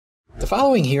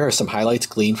following here are some highlights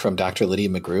gleaned from Dr. Lydia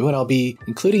McGrew, and I'll be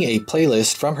including a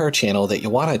playlist from her channel that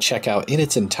you'll want to check out in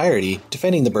its entirety,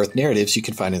 defending the birth narratives you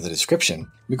can find in the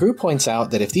description. McGrew points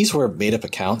out that if these were made-up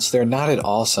accounts, they're not at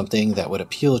all something that would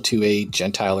appeal to a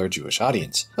Gentile or Jewish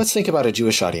audience. Let's think about a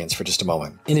Jewish audience for just a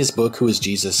moment. In his book, Who is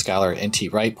Jesus?, scholar N.T.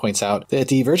 Wright points out that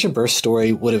the virgin birth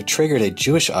story would have triggered a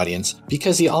Jewish audience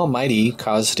because the Almighty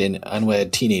caused an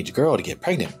unwed teenage girl to get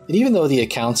pregnant. And even though the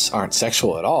accounts aren't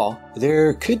sexual at all,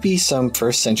 there could be some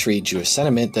first century Jewish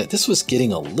sentiment that this was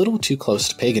getting a little too close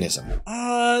to paganism.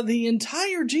 The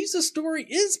entire Jesus story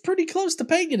is pretty close to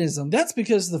paganism. That's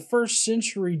because the first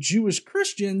century Jewish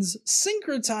Christians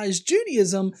syncretized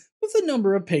Judaism with a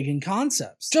number of pagan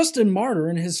concepts. Justin Martyr,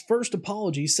 in his first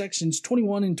apology, sections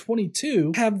 21 and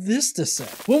 22, have this to say.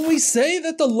 When we say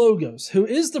that the Logos, who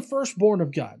is the firstborn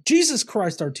of God, Jesus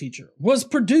Christ our teacher, was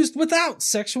produced without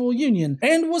sexual union,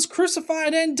 and was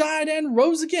crucified and died and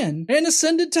rose again, and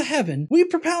ascended to heaven, we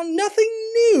propound nothing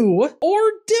new or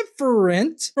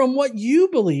different from what you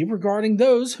believe regarding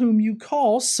those whom you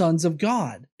call sons of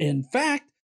God. In fact,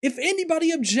 if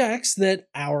anybody objects that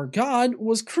our God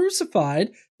was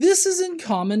crucified, this is in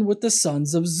common with the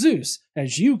sons of Zeus,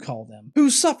 as you call them, who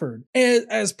suffered,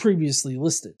 as previously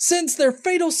listed. Since their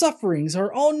fatal sufferings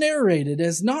are all narrated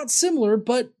as not similar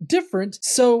but different,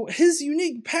 so his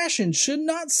unique passion should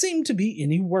not seem to be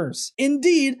any worse.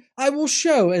 Indeed, I will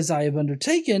show, as I have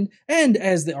undertaken, and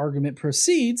as the argument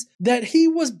proceeds, that he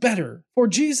was better, for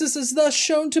Jesus is thus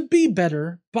shown to be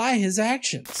better by his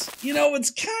actions. You know,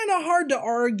 it's kind of hard to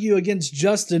argue against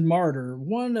Justin Martyr,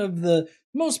 one of the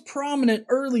most prominent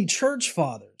early church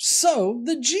fathers. So,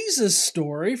 the Jesus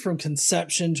story from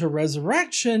conception to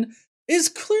resurrection is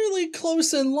clearly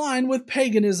close in line with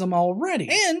paganism already.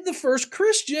 And the first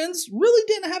Christians really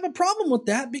didn't have a problem with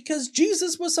that because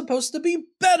Jesus was supposed to be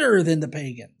better than the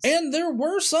pagans. And there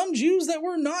were some Jews that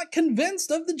were not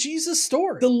convinced of the Jesus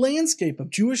story. The landscape of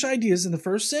Jewish ideas in the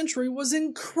first century was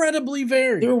incredibly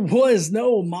varied. There was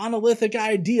no monolithic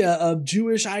idea of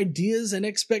Jewish ideas and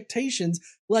expectations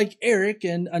like Erik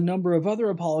and a number of other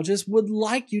apologists would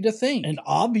like you to think. And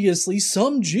obviously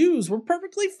some Jews were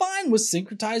perfectly fine with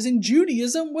syncretizing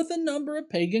Judaism with a number of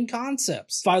pagan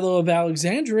concepts. Philo of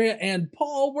Alexandria and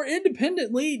Paul were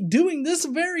independently doing this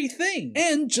very thing.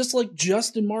 And just like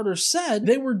Justin Martyr said,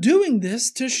 they were doing this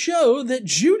to show that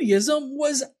Judaism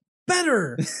was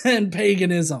better than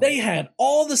paganism. They had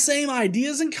all the same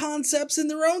ideas and concepts in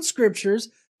their own scriptures,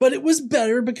 but it was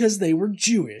better because they were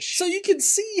Jewish. So you can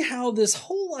see how this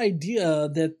whole idea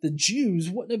that the Jews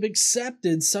wouldn't have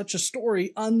accepted such a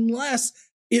story unless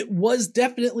it was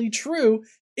definitely true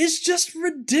is just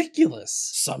ridiculous.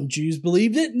 Some Jews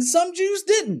believed it and some Jews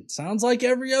didn't. Sounds like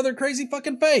every other crazy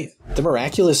fucking faith. The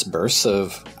miraculous births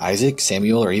of Isaac,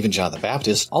 Samuel, or even John the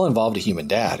Baptist all involved a human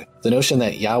dad. The notion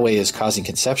that Yahweh is causing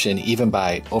conception even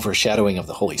by overshadowing of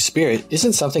the Holy Spirit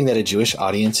isn't something that a Jewish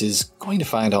audience is going to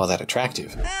find all that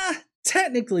attractive.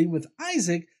 Technically, with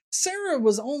Isaac, Sarah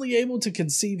was only able to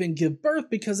conceive and give birth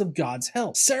because of God's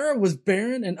help. Sarah was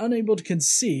barren and unable to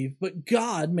conceive, but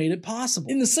God made it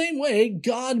possible. In the same way,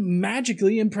 God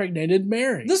magically impregnated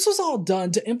Mary. This was all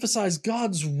done to emphasize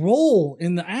God's role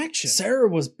in the action. Sarah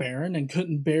was barren and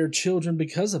couldn't bear children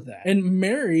because of that. And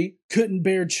Mary couldn't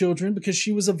bear children because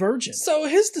she was a virgin. So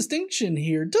his distinction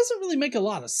here doesn't really make a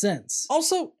lot of sense.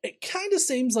 Also, it kind of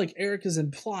seems like Erik is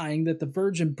implying that the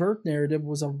virgin birth narrative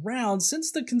was around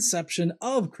since the conception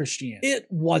of Christianity. It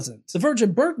wasn't. The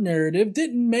virgin birth narrative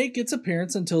didn't make its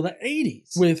appearance until the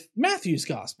 80s with Matthew's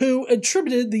gospel, who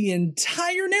attributed the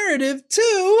entire narrative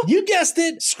to, you guessed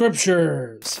it,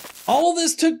 scriptures. All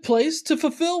this took place to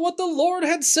fulfill what the Lord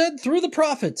had said through the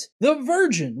prophet. The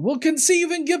virgin will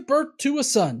conceive and give birth to a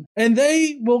son, and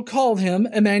they will call him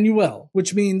Emmanuel,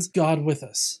 which means God with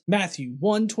us. Matthew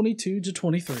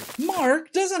 1:22-23.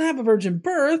 Mark doesn't have a virgin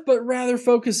birth, but rather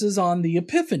focuses on the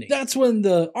Epiphany. That's when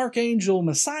the archangel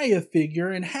Messiah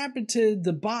figure inhabited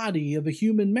the body of a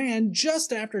human man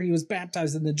just after he was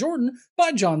baptized in the Jordan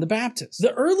by John the Baptist.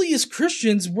 The earliest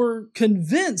Christians were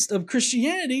convinced of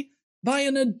Christianity by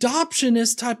an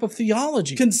adoptionist type of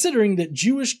theology, considering that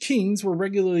Jewish kings were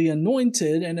regularly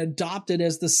anointed and adopted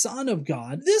as the son of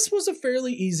God. This was a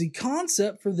fairly easy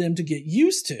concept for them to get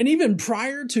used to. And even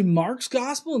prior to Mark's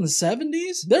gospel in the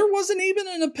 70s, there wasn't even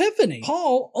an epiphany.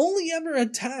 Paul only ever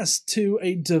attests to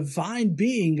a divine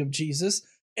being of Jesus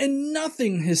and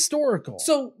nothing historical.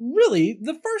 So really,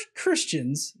 the first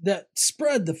Christians that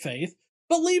spread the faith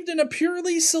believed in a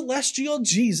purely celestial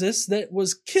Jesus that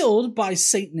was killed by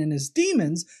Satan and his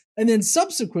demons, and then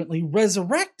subsequently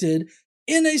resurrected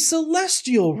in a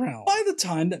celestial realm. By the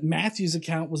time that Matthew's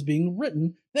account was being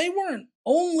written, they weren't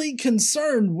only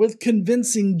concerned with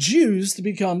convincing Jews to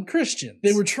become Christians.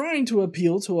 They were trying to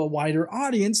appeal to a wider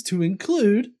audience to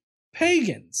include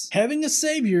pagans. Having a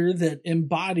savior that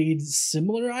embodied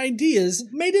similar ideas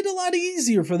made it a lot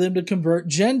easier for them to convert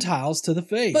Gentiles to the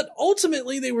faith. But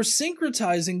ultimately, they were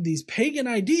syncretizing these pagan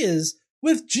ideas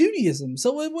with Judaism,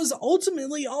 so it was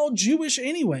ultimately all Jewish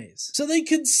anyways. So they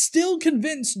could still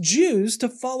convince Jews to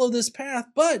follow this path,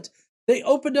 but they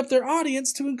opened up their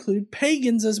audience to include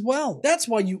pagans as well. That's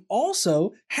why you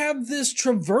also have this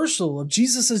traversal of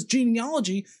Jesus'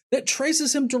 genealogy that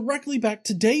traces him directly back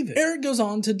to David. Erik goes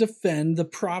on to defend the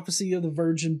prophecy of the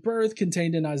virgin birth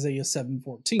contained in Isaiah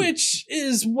 7:14, which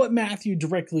is what Matthew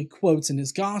directly quotes in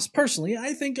his gospel. Personally,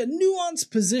 I think a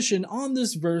nuanced position on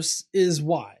this verse is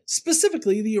wise.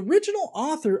 Specifically, the original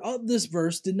author of this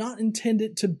verse did not intend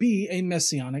it to be a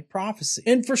messianic prophecy.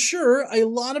 And for sure, a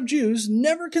lot of Jews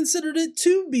never considered it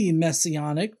to be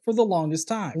messianic for the longest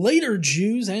time. Later,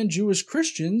 Jews and Jewish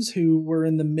Christians who were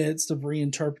in the midst of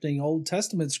reinterpreting Old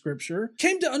Testament scripture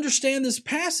came to understand this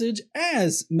passage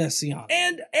as messianic.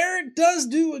 And Erik does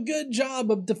do a good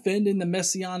job of defending the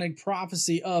messianic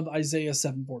prophecy of Isaiah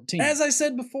 7:14. As I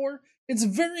said before, it's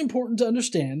very important to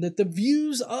understand that the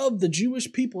views of the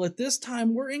Jewish people at this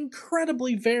time were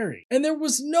incredibly varied, and there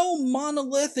was no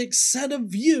monolithic set of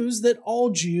views that all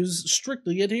Jews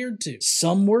strictly adhered to.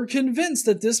 Some were convinced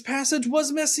that this passage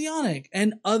was messianic,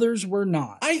 and others were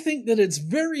not. I think that it's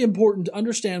very important to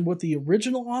understand what the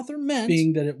original author meant,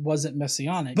 being that it wasn't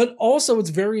messianic, but also it's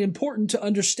very important to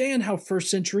understand how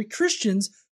first century Christians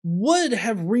would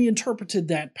have reinterpreted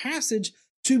that passage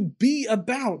to be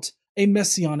about a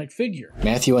messianic figure.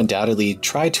 Matthew undoubtedly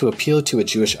tried to appeal to a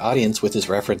Jewish audience with his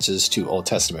references to Old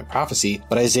Testament prophecy,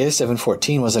 but Isaiah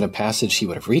 7:14 wasn't a passage he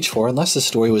would have reached for unless the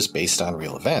story was based on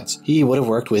real events. He would have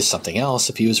worked with something else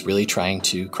if he was really trying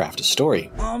to craft a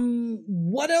story.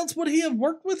 What else would he have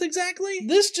worked with exactly?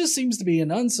 This just seems to be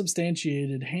an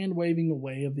unsubstantiated hand-waving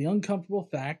away of the uncomfortable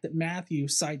fact that Matthew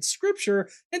cites scripture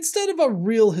instead of a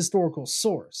real historical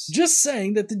source. Just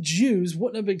saying that the Jews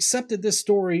wouldn't have accepted this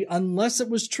story unless it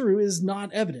was true is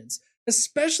not evidence,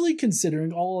 especially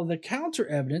considering all of the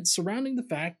counter-evidence surrounding the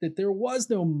fact that there was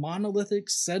no monolithic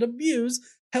set of views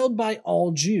held by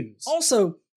all Jews.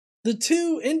 Also, the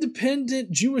two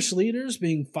independent Jewish leaders,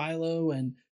 being Philo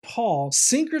and Paul,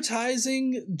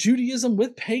 syncretizing Judaism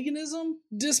with paganism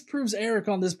disproves Erik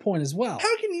on this point as well.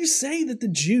 How can you say that the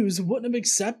Jews wouldn't have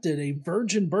accepted a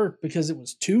virgin birth because it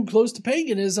was too close to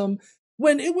paganism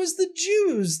when it was the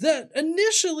Jews that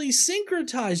initially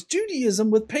syncretized Judaism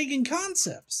with pagan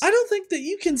concepts? I don't think that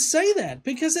you can say that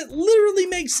because it literally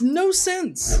makes no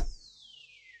sense.